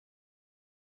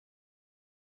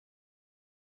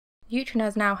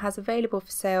Utrena's now has available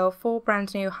for sale 4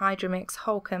 brand new HYDROMIX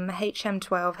HOLCOMBE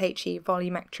HM12H-E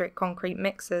volumetric concrete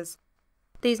mixers.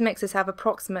 These mixers have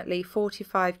approximately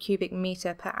 45 cubic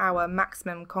metre per hour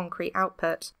maximum concrete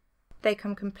output. They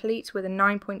come complete with a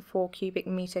 9.4 cubic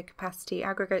metre capacity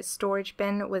aggregate storage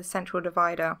bin with central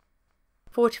divider,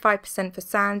 45% for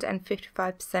sand and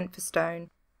 55% for stone,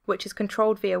 which is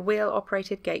controlled via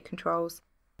wheel-operated gate controls.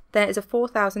 There is a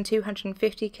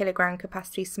 4,250 kg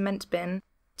capacity cement bin,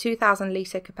 2,000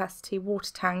 litre capacity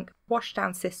water tank,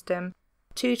 washdown system,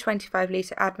 2 25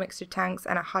 litre admixture tanks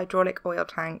and a hydraulic oil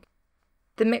tank.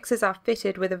 The mixers are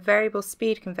fitted with a variable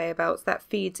speed conveyor belt that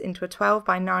feeds into a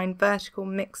 12x9 vertical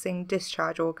mixing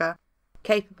discharge auger,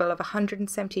 capable of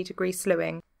 170-degree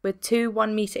slewing, with 2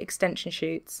 1-metre extension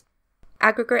chutes.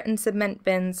 Aggregate and cement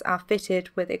bins are fitted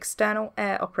with external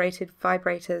air-operated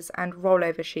vibrators and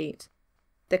rollover sheet.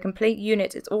 The complete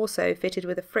unit is also fitted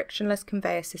with a frictionless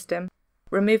conveyor system,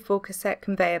 removable cassette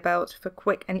conveyor belt for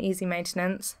quick and easy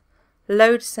maintenance,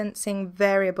 load sensing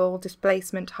variable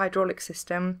displacement hydraulic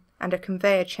system, and a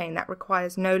conveyor chain that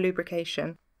requires no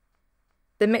lubrication.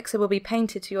 The mixer will be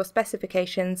painted to your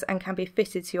specifications and can be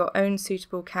fitted to your own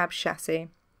suitable cab chassis.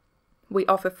 We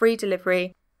offer free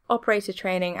delivery, operator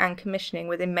training and commissioning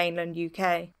within mainland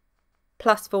UK,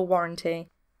 plus full warranty,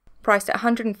 priced at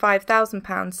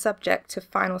 £105,000 subject to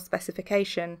final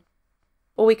specification.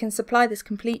 Or we can supply this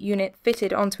complete unit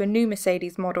fitted onto a new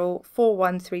Mercedes model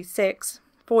 4136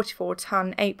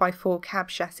 44-ton 8x4 cab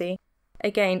chassis,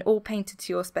 again all painted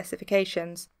to your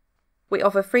specifications. We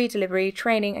offer free delivery,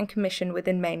 training and commission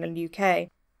within mainland UK,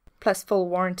 plus full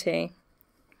warranty,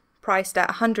 priced at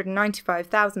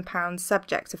 £195,000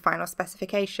 subject to final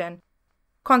specification.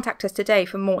 Contact us today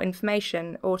for more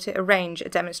information or to arrange a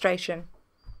demonstration.